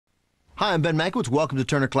Hi, I'm Ben Mankiewicz. Welcome to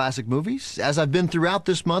Turner Classic Movies. As I've been throughout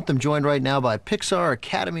this month, I'm joined right now by Pixar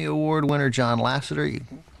Academy Award winner John Lasseter. You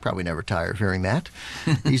probably never tire of hearing that.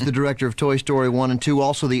 He's the director of Toy Story 1 and 2,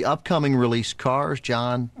 also the upcoming release Cars.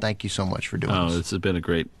 John, thank you so much for doing this.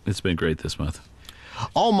 It's been great this month.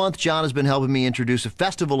 All month, John has been helping me introduce a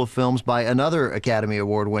festival of films by another Academy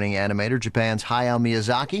Award-winning animator, Japan's Hayao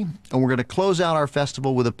Miyazaki. And we're going to close out our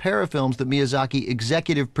festival with a pair of films that Miyazaki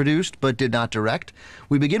executive produced but did not direct.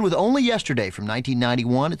 We begin with Only Yesterday from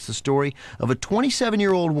 1991. It's the story of a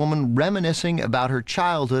 27-year-old woman reminiscing about her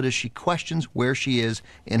childhood as she questions where she is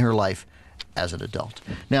in her life as an adult.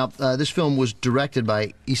 Now, this film was directed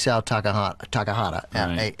by Isao Takahata,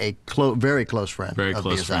 Right. a very close friend Very of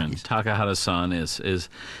close friend. Miyazaki's. Takahata-san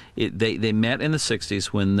they met in the 60s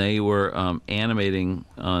when they were animating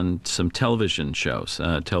on some television shows,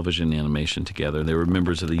 television animation together. They were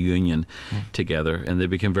members of the union together, and they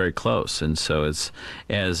became very close. And so as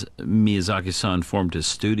Miyazaki-san formed his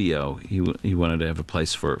studio, he wanted to have a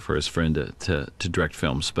place for his friend to direct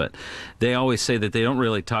films. But they always say that they don't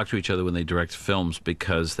really talk to each other when they direct films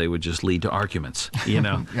because they would just lead to arguments. You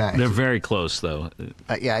know, Yeah, they're very close, though.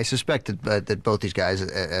 Yeah, I suspect that both these guys,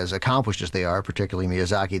 as accomplished as they are, particularly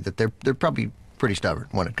Miyazaki, that they're probably pretty stubborn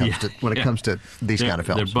when it comes to these kind of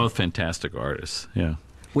films. They're both fantastic artists. Yeah.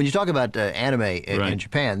 When you talk about anime in Right.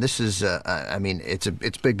 Japan, this is I mean, it's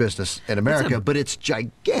big business in America, but it's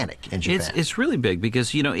gigantic in Japan. It's really big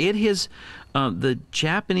because the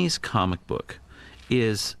Japanese comic book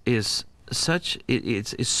is it's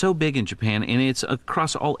so big in Japan, and it's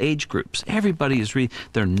across all age groups. Everybody is reading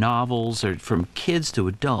their novels, or from kids to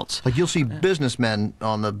adults. Like you'll see businessmen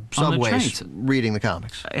on the subways trains. reading the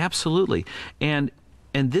comics. Absolutely, and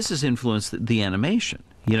this has influenced the animation.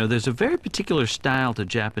 You know, there's a very particular style to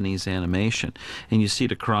Japanese animation, and you see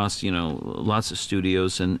it across, lots of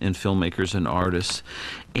studios and filmmakers and artists,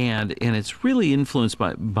 and it's really influenced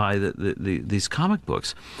by these comic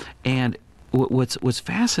books. And what's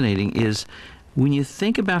fascinating is when you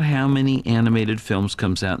think about how many animated films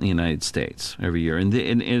comes out in the United States every year, and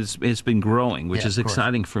it's been growing, which is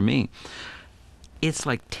exciting for me. It's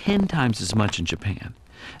like 10 times as much in Japan.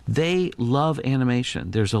 They love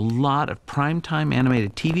animation. There's a lot of primetime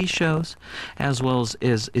animated TV shows as well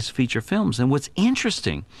as feature films. And what's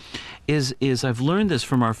interesting is I've learned this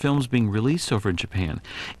from our films being released over in Japan,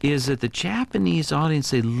 is that the Japanese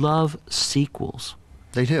audience, they love sequels.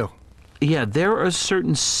 They do. Yeah, there are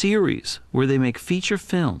certain series where they make feature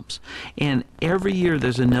films, and every year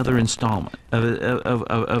there's another installment of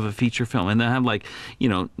a feature film, and they have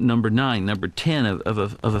number 9, number 10 of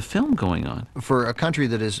a film going on. For a country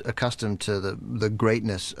that is accustomed to the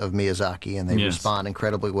greatness of Miyazaki, and they respond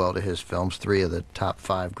incredibly well to his films, 3 of the top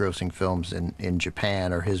 5 grossing films in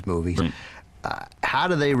Japan are his movies. Right. How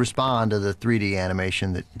do they respond to the 3D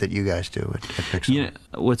animation that you guys do at Pixar?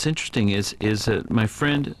 What's interesting is that my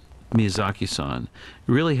friend Miyazaki-san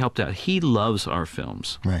really helped out. He loves our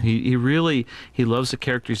films. Right. He loves the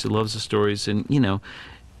characters. He loves the stories, and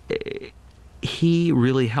he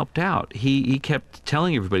really helped out. He kept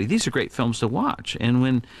telling everybody these are great films to watch. And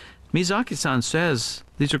when Miyazaki-san says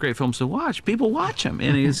these are great films to watch, people watch them,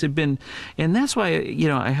 and and that's why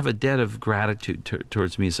I have a debt of gratitude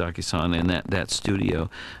towards Miyazaki-san and that studio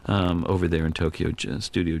over there in Tokyo,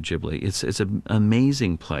 Studio Ghibli. It's an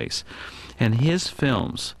amazing place, and his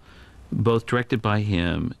films, both directed by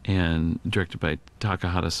him and directed by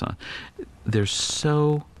Takahata-san, they're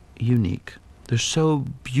so unique. They're so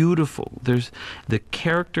beautiful. The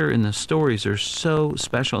character and the stories are so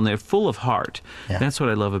special, and they're full of heart. Yeah. That's what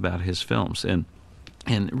I love about his films, and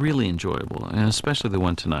really enjoyable. And especially the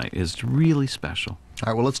one tonight is really special.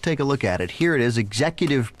 All right, well, let's take a look at it. Here it is,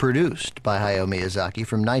 executive produced by Hayao Miyazaki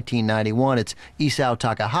from 1991. It's Isao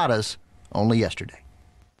Takahata's Only Yesterday.